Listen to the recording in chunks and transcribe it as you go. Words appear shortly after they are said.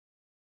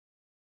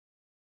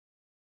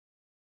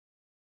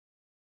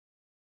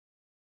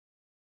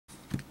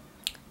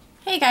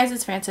Hey guys,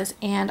 it's Frances,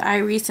 and I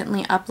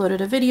recently uploaded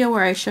a video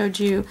where I showed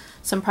you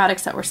some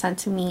products that were sent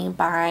to me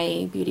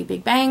by Beauty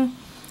Big Bang,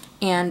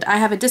 and I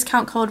have a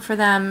discount code for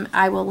them.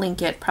 I will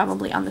link it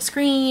probably on the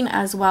screen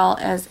as well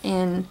as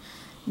in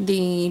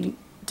the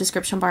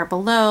description bar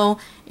below.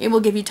 It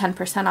will give you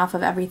 10% off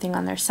of everything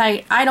on their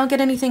site. I don't get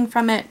anything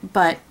from it,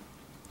 but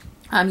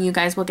you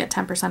guys will get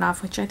 10%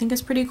 off, which I think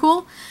is pretty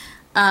cool.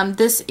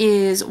 This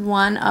is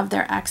one of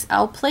their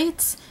XL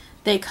plates.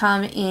 They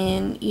come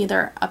in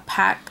either a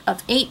pack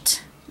of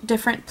 8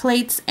 different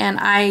plates, and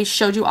I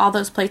showed you all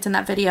those plates in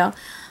that video.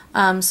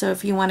 So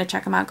if you want to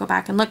check them out, go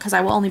back and look, because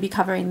I will only be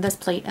covering this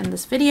plate in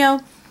this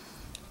video.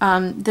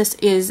 This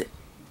is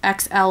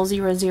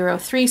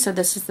XL003, so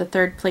this is the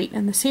 3rd plate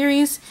in the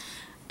series.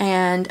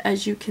 And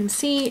as you can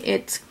see,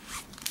 it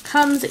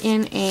comes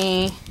in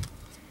a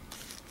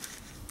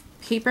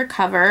paper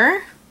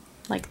cover,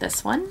 like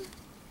this one,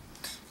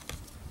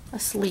 a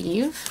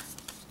sleeve.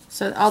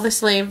 So all the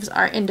sleeves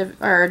are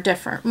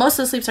different. Most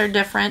of the sleeves are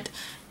different,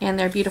 and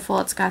they're beautiful.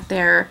 It's got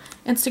their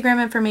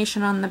Instagram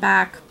information on the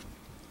back,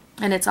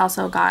 and it's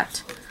also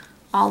got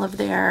all of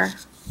their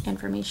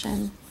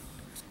information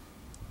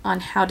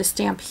on how to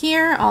stamp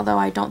here, although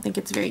I don't think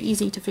it's very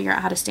easy to figure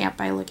out how to stamp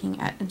by looking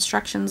at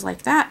instructions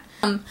like that.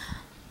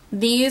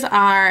 These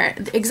are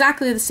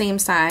exactly the same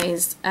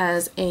size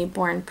as a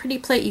Born Pretty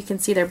plate. You can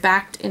see they're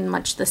backed in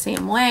much the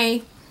same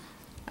way.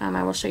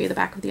 I will show you the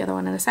back of the other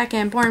one in a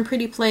second. Born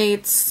Pretty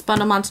plates,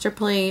 Bundle Monster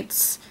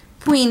plates,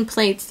 Queen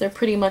plates, they're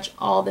pretty much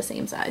all the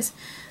same size.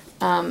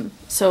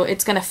 So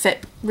it's going to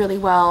fit really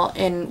well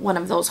in one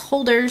of those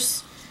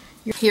holders.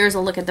 Here's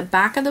a look at the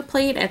back of the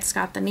plate. It's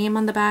got the name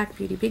on the back,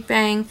 Beauty Big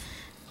Bang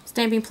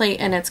stamping plate,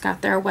 and it's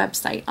got their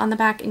website on the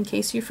back in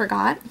case you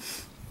forgot.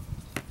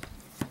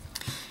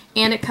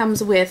 And it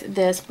comes with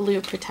this blue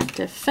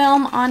protective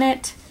film on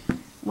it,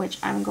 which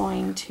I'm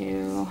going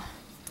to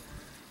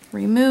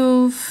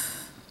remove.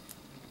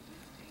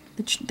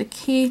 The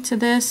key to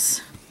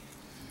this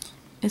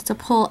is to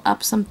pull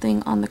up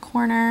something on the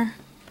corner.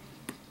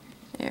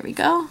 There we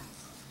go.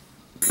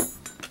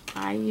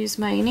 I use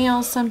my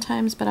nails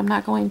sometimes, but I'm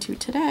not going to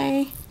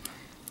today.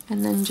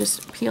 And then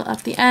just peel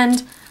up the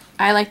end.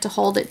 I like to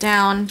hold it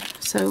down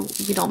so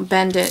you don't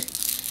bend it.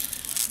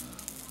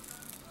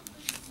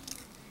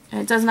 And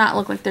it does not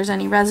look like there's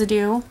any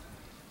residue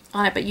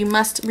on it, but you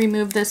must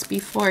remove this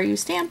before you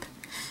stamp.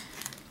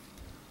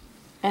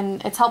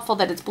 And it's helpful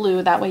that it's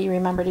blue, that way you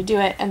remember to do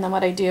it. And then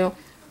what I do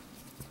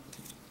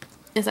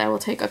is I will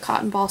take a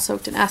cotton ball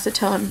soaked in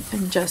acetone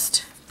and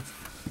just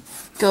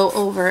go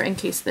over in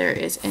case there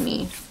is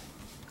any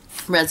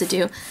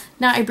residue.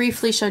 Now, I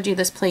briefly showed you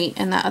this plate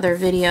in that other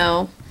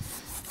video.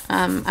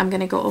 I'm going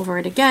to go over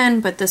it again,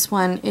 but this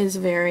one is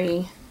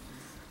very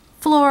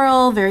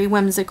floral, very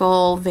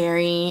whimsical,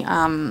 very,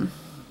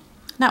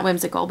 not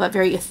whimsical, but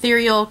very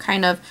ethereal,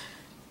 kind of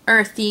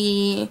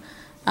earthy.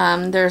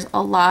 There's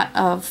a lot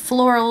of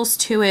florals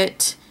to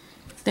it.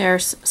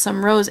 There's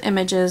some rose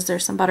images,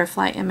 there's some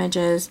butterfly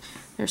images,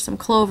 there's some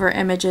clover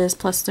images,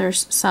 plus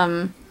there's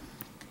some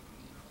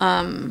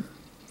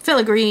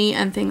filigree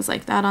and things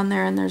like that on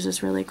there, and there's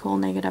this really cool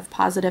negative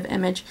positive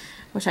image,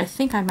 which I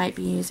think I might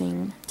be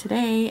using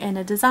today in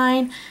a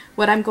design.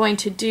 What I'm going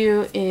to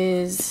do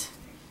is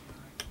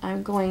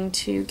I'm going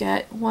to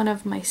get one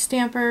of my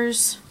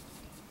stampers,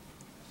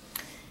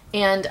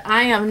 and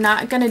I am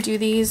not going to do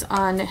these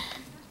on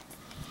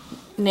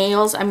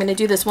nails. I'm going to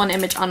do this one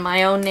image on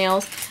my own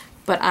nails,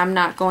 but I'm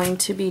not going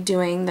to be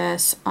doing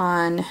this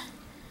on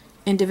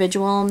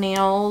individual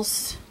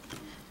nails.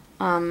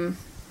 I'm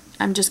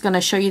just going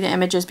to show you the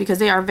images because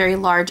they are very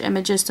large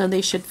images, so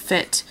they should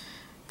fit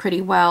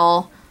pretty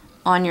well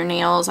on your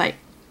nails.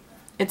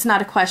 It's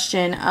not a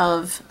question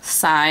of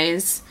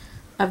size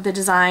of the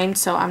design,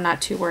 so I'm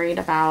not too worried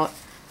about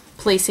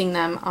placing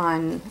them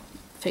on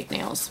fake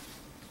nails.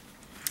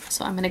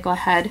 So I'm going to go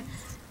ahead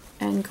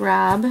and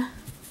grab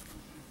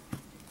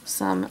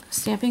some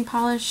stamping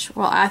polish.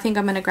 Well, I think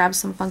I'm going to grab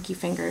some funky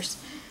fingers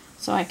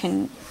so I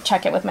can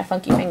check it with my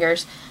funky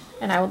fingers,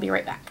 and I will be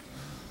right back.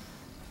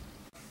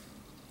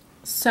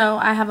 So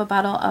I have a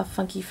bottle of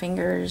Funky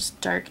Fingers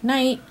Dark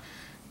Night,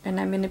 and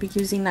I'm going to be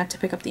using that to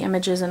pick up the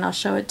images, and I'll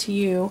show it to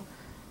you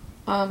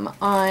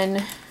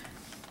on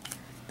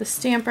the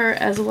stamper,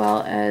 as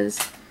well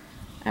as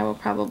I will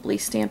probably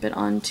stamp it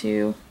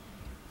onto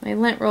my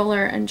lint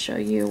roller and show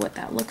you what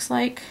that looks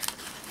like,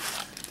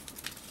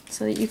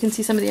 so that you can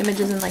see some of the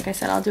images. And like I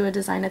said, I'll do a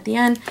design at the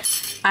end.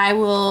 I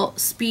will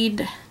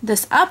speed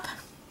this up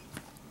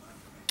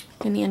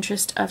in the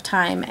interest of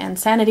time and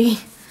sanity.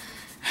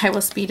 I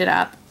will speed it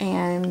up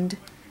and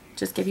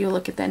just give you a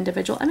look at the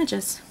individual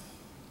images.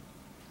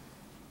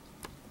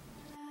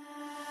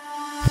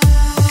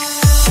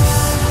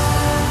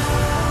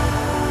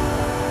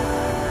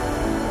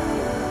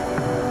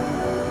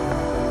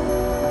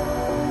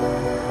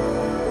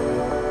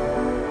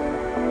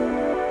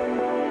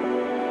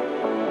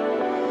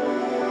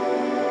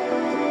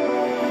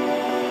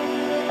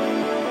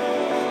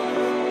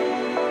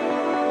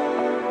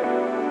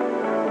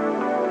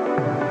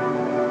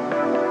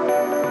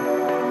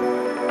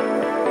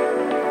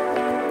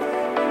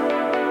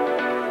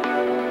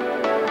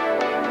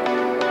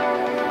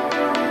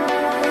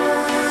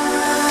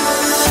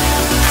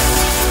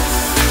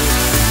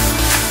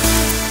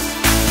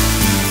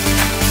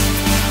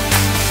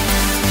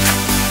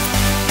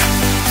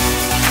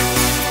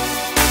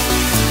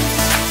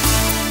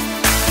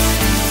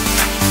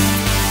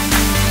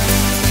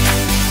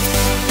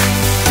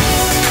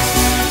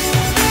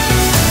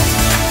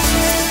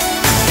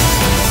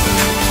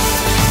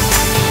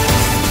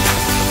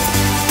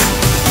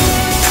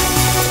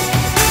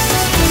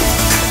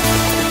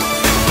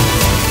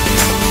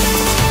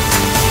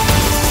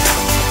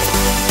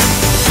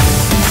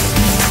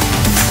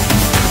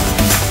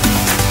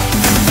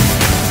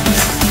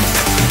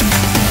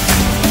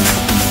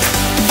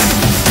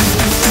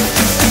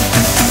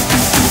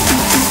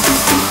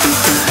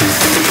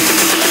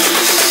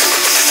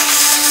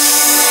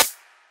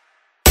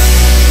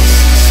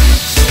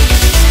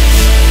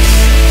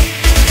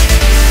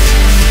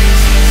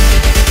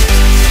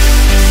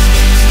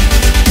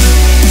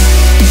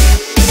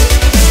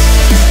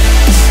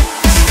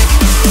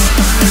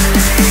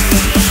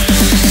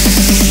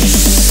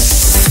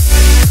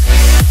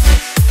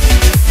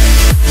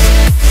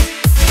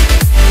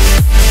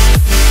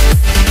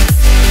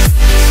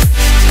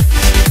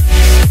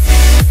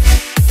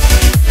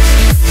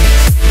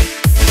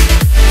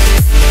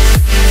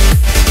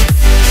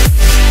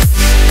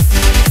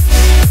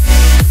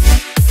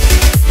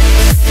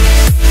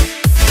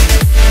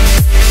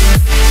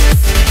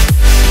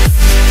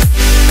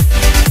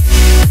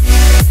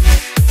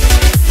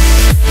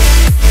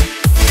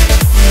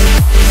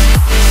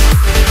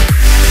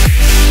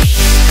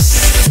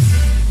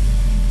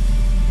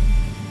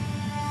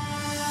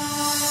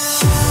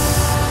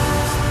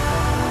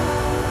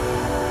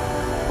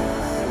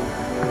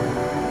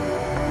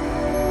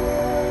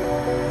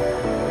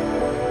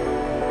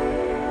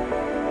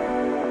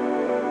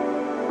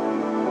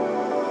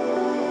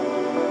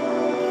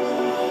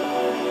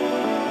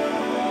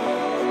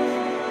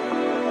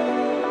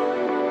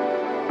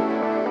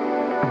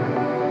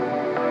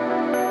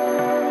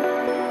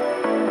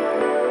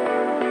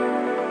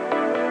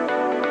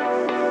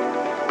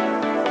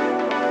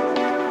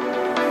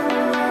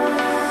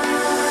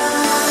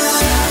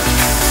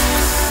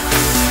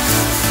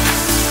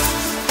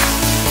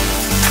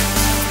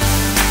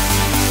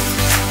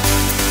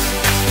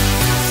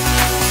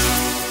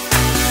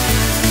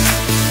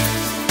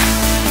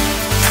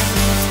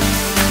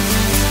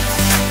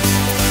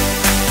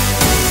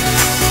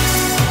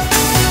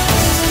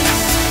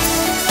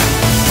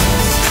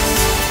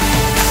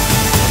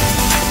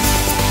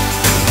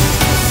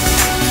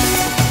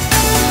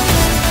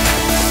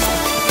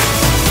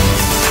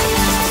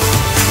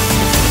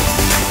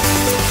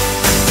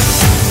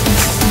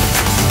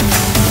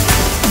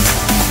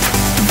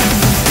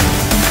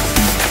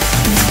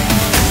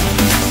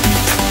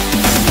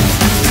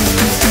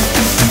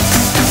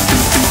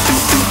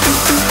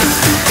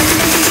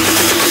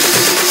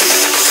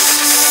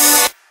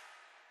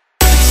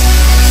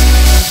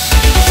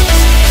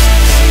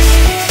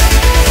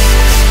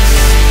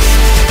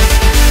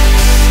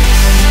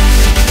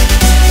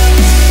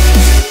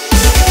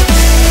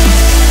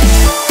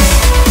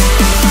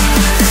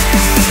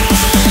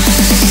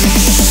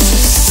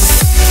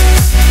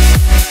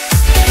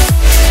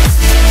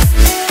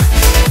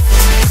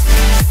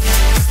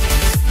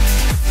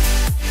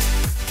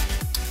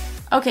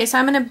 Okay, so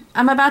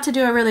I'm about to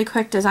do a really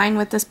quick design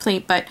with this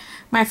plate, but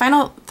my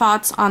final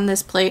thoughts on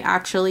this plate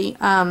actually,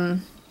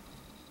 as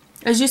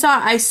you saw,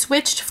 I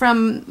switched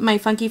from my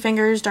Funky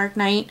Fingers Dark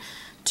Night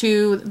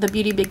to the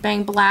Beauty Big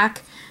Bang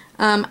Black.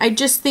 I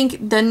just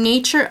think the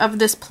nature of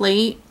this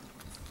plate,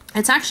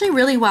 it's actually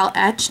really well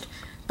etched,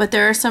 but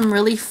there are some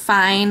really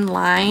fine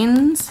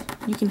lines.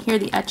 You can hear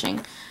the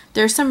etching.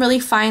 There's some really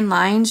fine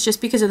lines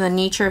just because of the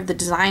nature of the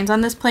designs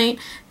on this plate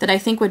that I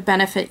think would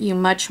benefit you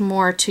much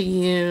more to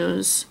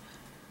use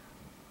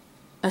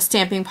a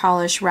stamping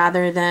polish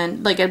rather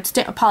than like a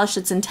polish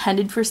that's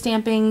intended for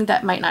stamping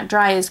that might not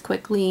dry as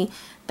quickly,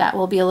 that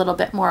will be a little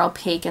bit more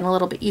opaque and a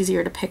little bit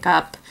easier to pick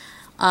up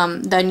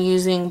than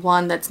using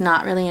one that's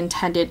not really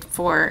intended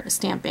for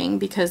stamping,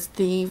 because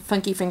the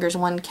Funky Fingers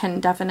one can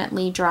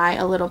definitely dry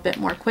a little bit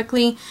more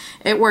quickly.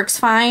 It works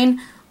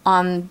fine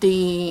on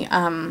the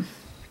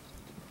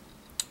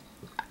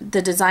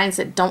designs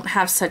that don't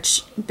have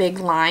such big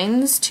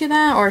lines to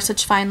them or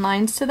such fine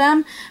lines to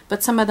them,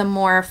 but some of the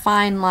more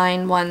fine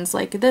line ones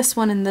like this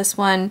one and this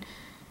one,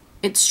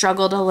 it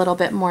struggled a little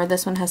bit more.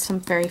 This one has some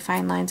very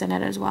fine lines in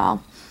it as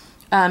well.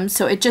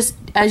 So it just,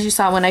 as you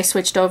saw when I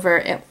switched over,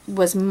 it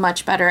was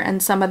much better.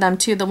 And some of them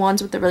too, the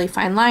ones with the really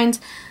fine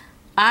lines,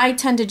 I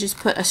tend to just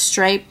put a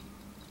stripe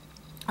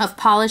of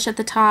polish at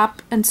the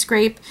top and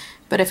scrape.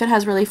 But if it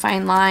has really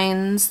fine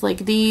lines like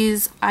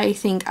these, I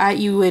think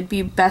you would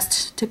be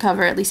best to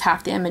cover at least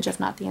half the image,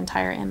 if not the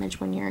entire image,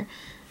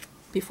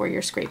 before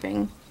you're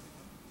scraping.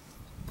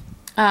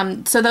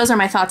 So those are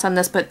my thoughts on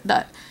this, but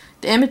the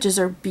images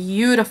are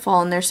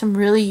beautiful, and there's some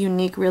really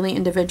unique, really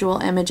individual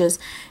images.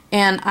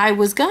 And I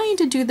was going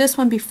to do this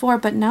one before,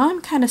 but now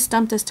I'm kind of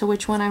stumped as to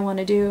which one I want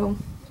to do.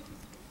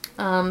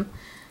 I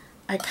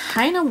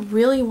kind of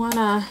really want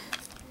to, I'm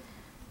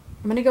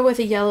going to go with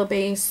a yellow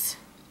base.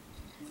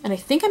 And I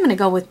think I'm going to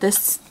go with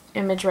this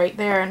image right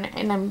there,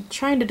 and I'm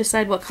trying to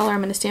decide what color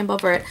I'm going to stamp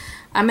over it.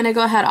 I'm going to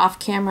go ahead off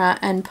camera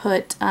and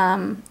put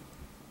some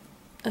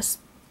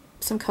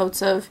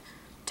coats of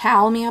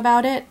Towel Me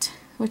About It,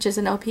 which is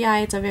an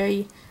OPI. It's a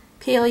very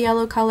pale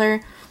yellow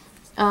color,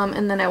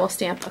 and then I will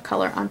stamp a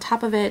color on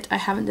top of it. I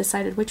haven't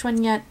decided which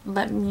one yet.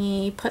 Let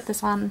me put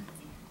this on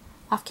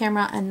off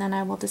camera and then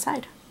I will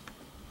decide.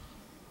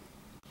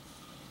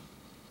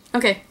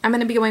 Okay, I'm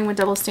going to be going with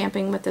double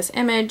stamping with this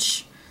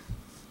image.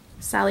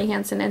 Sally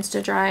Hansen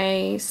Insta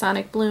Dry,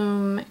 Sonic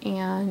Bloom,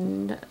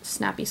 and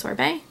Snappy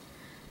Sorbet.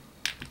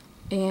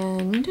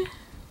 And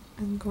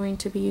I'm going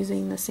to be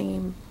using the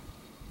same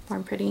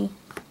Born Pretty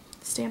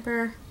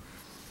stamper.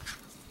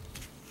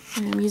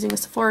 And I'm using a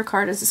Sephora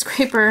card as a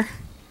scraper.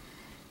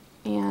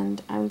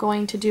 And I'm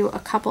going to do a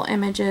couple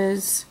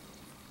images.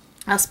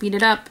 I'll speed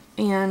it up,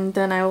 and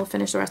then I will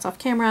finish the rest off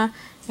camera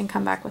and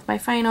come back with my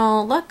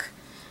final look.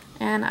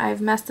 And I've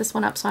messed this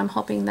one up, so I'm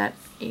hoping that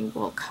it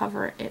will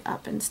cover it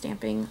up in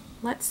stamping.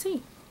 Let's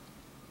see.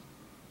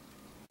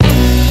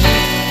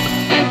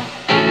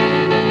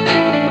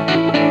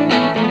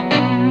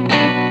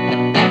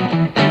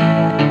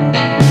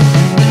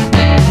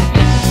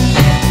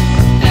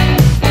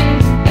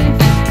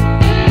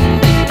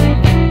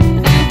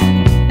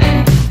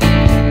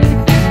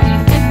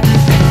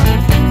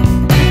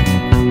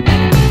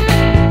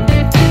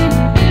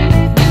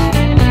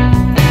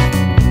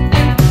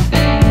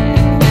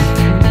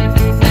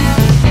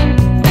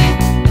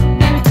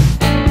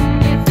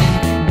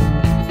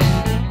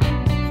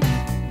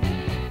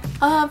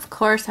 Of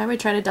course, I would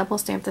try to double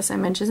stamp this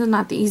image. This is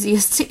not the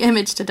easiest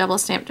image to double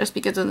stamp just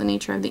because of the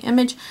nature of the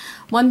image.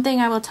 One thing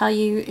I will tell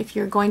you, if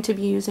you're going to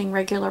be using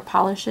regular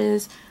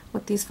polishes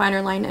with these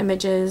finer line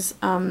images,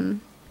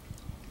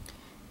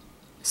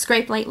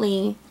 scrape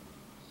lightly,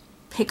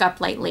 pick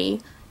up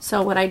lightly.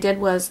 So what I did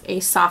was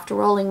a soft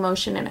rolling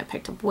motion, and it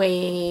picked up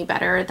way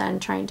better than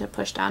trying to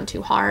push down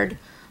too hard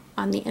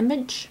on the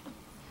image.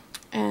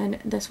 And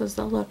this was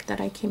the look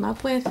that I came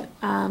up with.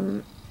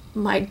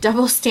 My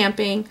double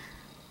stamping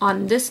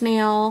on this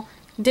nail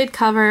did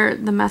cover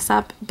the mess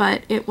up,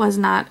 but it was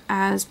not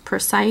as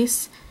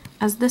precise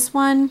as this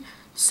one.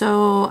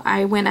 So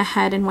I went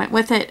ahead and went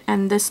with it,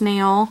 and this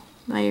nail,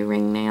 my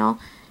ring nail,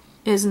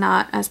 is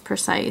not as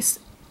precise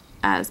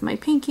as my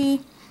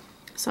pinky.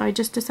 So I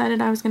just decided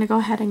I was going to go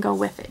ahead and go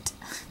with it.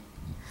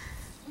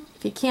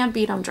 If you can't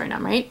beat them, join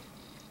them, right?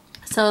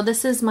 So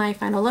this is my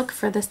final look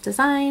for this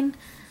design,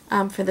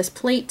 for this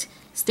plate.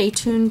 Stay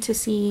tuned to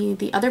see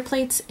the other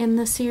plates in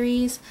the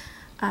series.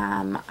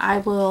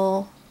 I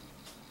will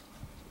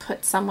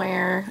put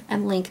somewhere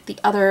and link the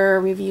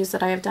other reviews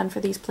that I have done for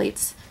these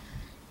plates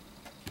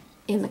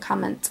in the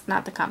comments,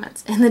 not the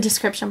comments, in the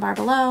description bar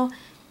below.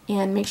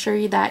 And make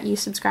sure that you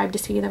subscribe to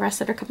see the rest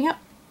that are coming up.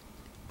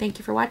 Thank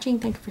you for watching.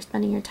 Thank you for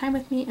spending your time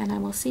with me, and I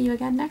will see you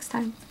again next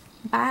time.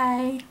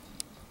 Bye!